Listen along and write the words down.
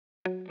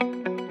Mr.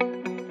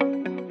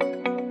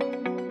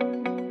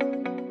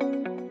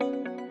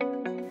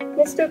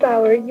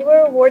 Bauer, you were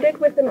awarded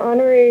with an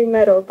honorary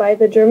medal by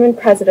the German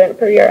president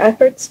for your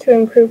efforts to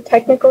improve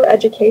technical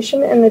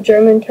education in the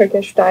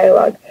German-Turkish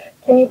dialogue.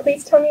 Can you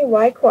please tell me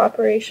why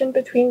cooperation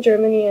between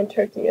Germany and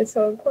Turkey is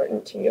so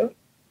important to you?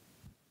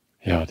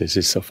 Yeah, this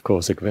is, of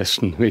course, a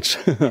question which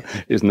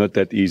is not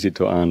that easy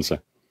to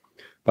answer.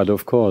 But,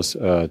 of course,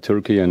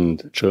 Turkey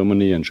and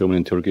Germany and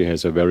Turkey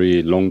has a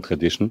very long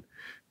tradition,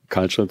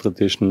 cultural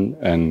tradition,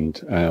 and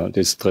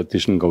this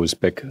tradition goes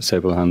back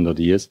several hundred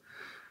years.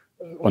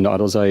 On the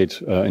other side,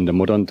 in the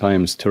modern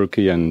times,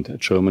 Turkey and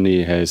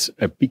Germany has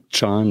a big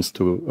chance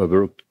to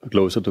work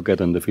closer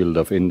together in the field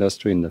of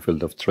industry, in the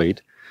field of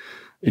trade,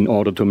 in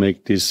order to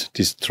make this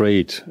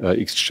trade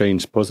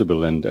exchange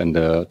possible and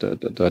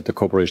the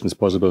cooperation is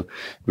possible.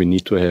 We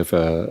need to have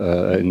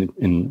an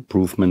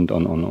improvement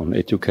on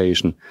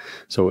education.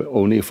 So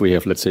only if we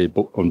have, let's say,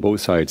 on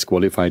both sides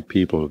qualified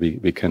people,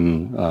 we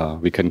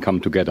can come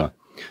together.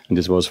 And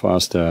this was for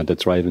us the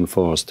driving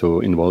force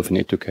to involve in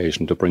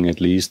education, to bring at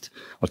least,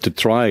 or to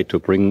try to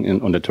bring in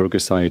on the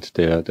Turkish side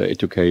the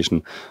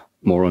education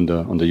more on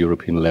the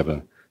European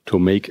level, to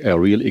make a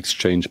real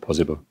exchange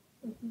possible.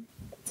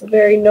 It's a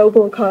very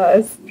noble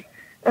cause.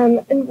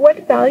 And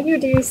what value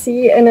do you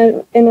see in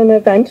an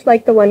event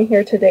like the one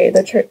here today,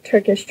 the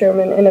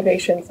Turkish-German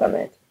Innovation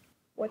Summit?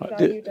 What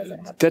value does it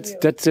have to you?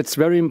 That's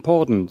very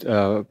important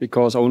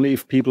because only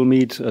if people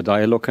meet, a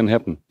dialogue can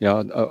happen.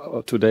 Yeah,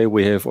 today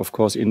we have, of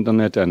course,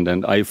 internet and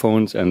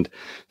iPhones, and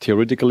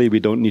theoretically we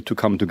don't need to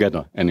come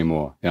together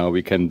anymore. Yeah,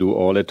 we can do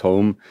all at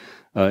home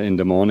in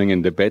the morning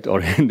in the bed or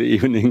in the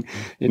evening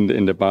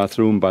in the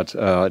bathroom. But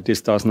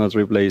this does not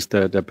replace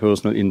the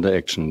personal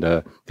interaction.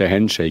 The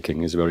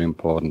handshaking is very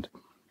important.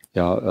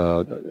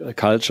 Yeah,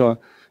 culture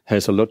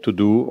has a lot to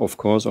do, of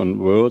course, on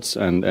words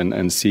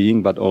and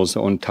seeing, but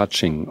also on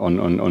touching,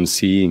 on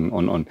seeing,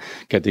 on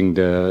getting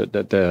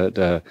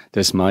the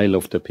smile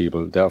of the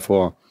people.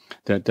 Therefore,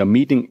 the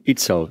meeting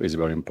itself is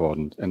very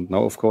important. And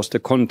now, of course, the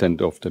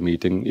content of the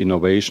meeting,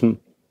 innovation,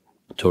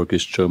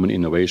 Turkish-German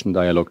innovation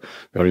dialogue,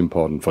 very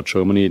important. For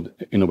Germany,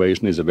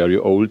 innovation is a very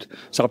old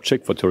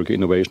subject. For Turkey,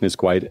 innovation is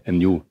quite a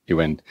new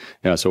event.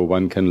 Yeah, so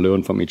one can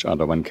learn from each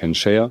other. One can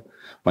share.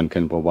 One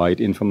can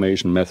provide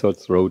information,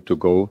 methods, road to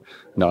go,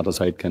 and the other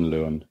side can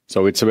learn.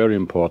 So it's a very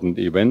important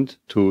event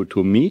to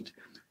meet,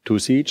 to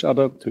see each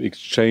other, to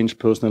exchange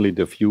personally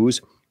the views,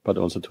 but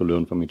also to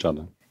learn from each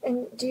other.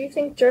 And do you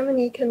think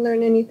Germany can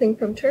learn anything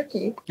from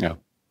Turkey? Yeah,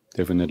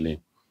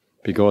 definitely.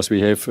 Because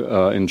we have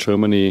in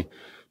Germany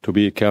to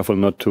be careful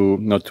not to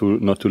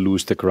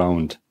lose the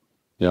ground.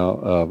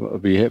 Yeah,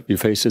 we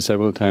faced it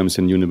several times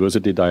in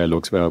university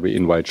dialogues where we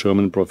invite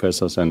German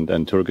professors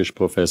and Turkish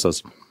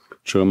professors,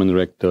 German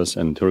rectors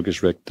and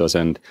Turkish rectors,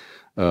 and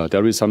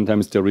there is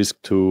sometimes the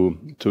risk to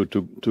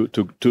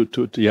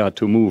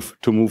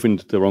move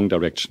into the wrong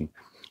direction.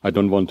 I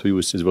don't want to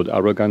use this word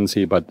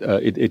arrogancy, but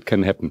it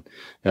can happen.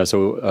 Yeah,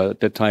 so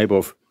that type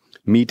of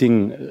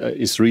meeting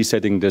is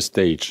resetting the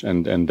stage,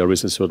 and there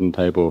is a certain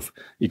type of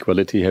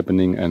equality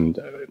happening, and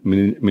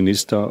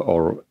minister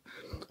or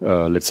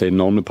let's say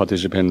normal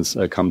participants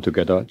come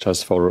together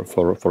just for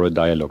a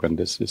dialogue, and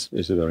this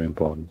is very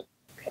important.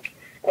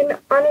 And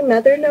on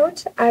another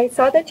note, I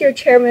saw that you're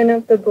chairman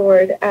of the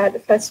board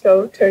at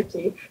Festo,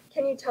 Turkey.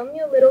 Can you tell me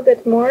a little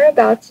bit more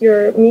about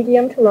your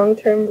medium to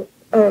long-term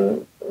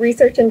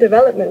research and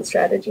development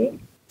strategy?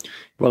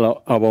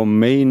 Well, our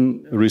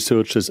main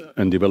researches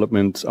and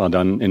developments are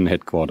done in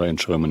headquarters in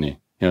Germany.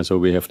 Yeah, so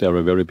we have there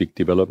a very big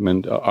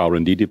development,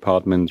 R&D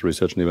department,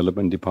 research and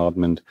development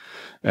department,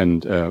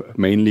 and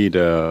mainly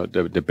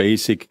the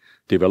basic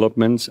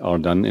developments are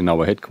done in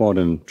our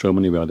headquarters in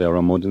Germany, where there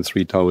are more than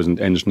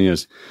 3,000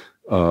 engineers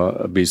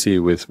busy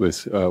with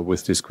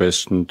this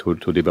question to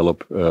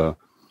develop,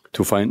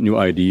 to find new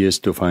ideas,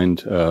 to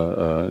find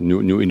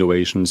new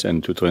innovations,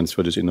 and to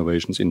transfer these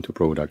innovations into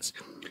products.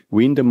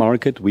 We in the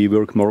market, we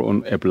work more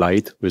on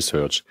applied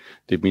research.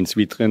 That means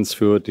we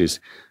transfer these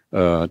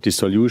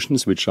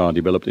solutions which are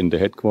developed in the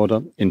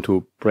headquarters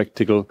into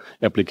practical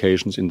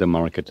applications in the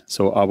market.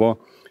 So our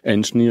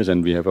engineers,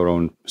 and we have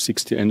around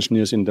 60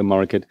 engineers in the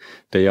market,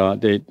 they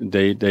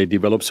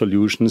develop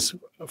solutions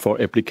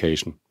for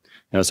application.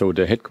 Yeah, so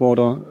the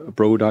headquarter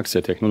products,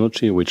 the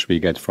technology which we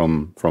get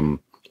from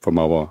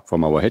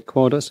our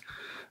headquarters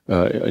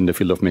in the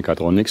field of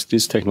mechatronics,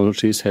 these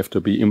technologies have to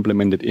be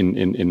implemented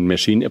in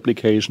machine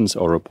applications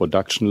or a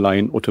production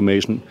line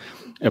automation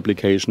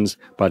applications.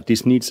 But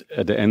this needs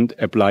at the end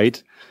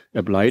applied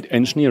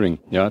engineering,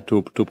 yeah,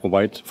 to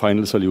provide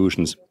final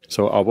solutions.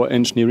 So our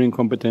engineering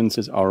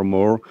competences are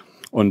more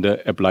on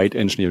the applied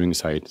engineering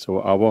side.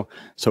 So our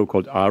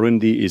so-called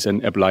R&D is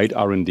an applied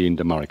R&D in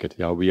the market.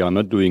 Yeah, we are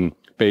not doing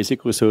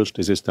basic research.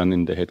 This is done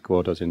in the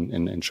headquarters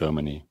in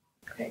Germany.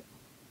 Okay.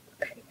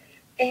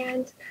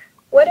 And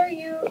what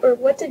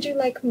did you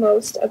like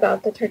most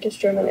about the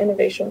Turkish-German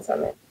Innovation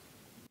Summit?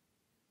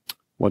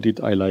 What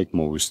did I like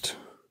most?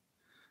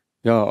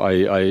 Yeah,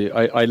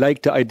 I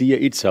like the idea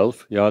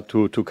itself, yeah,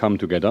 to come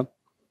together.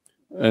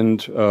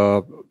 And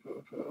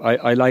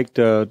I like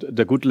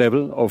the good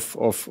level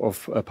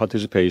of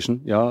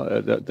participation.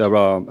 Yeah, there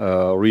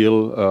are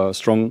real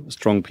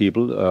strong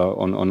people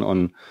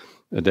on.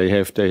 They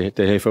have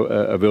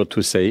a word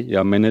to say.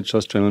 Yeah,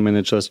 managers, general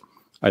managers.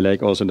 I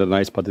like also the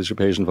nice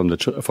participation from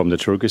the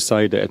Turkish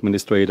side, the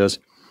administrators,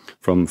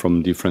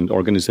 from different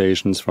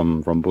organizations,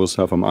 from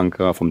Bursa, from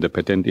Ankara, from the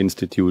Patent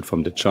Institute,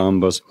 from the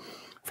chambers,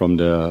 from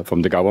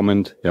the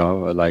government. Yeah,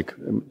 like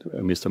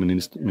Mr.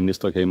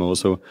 Minister came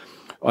also.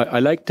 I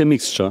like the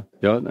mixture.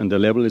 Yeah, and the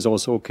level is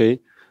also okay,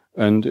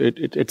 and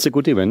it's a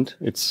good event.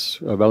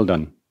 It's well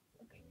done.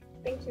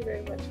 Thank you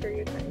very much for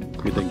your time.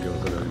 Thank you.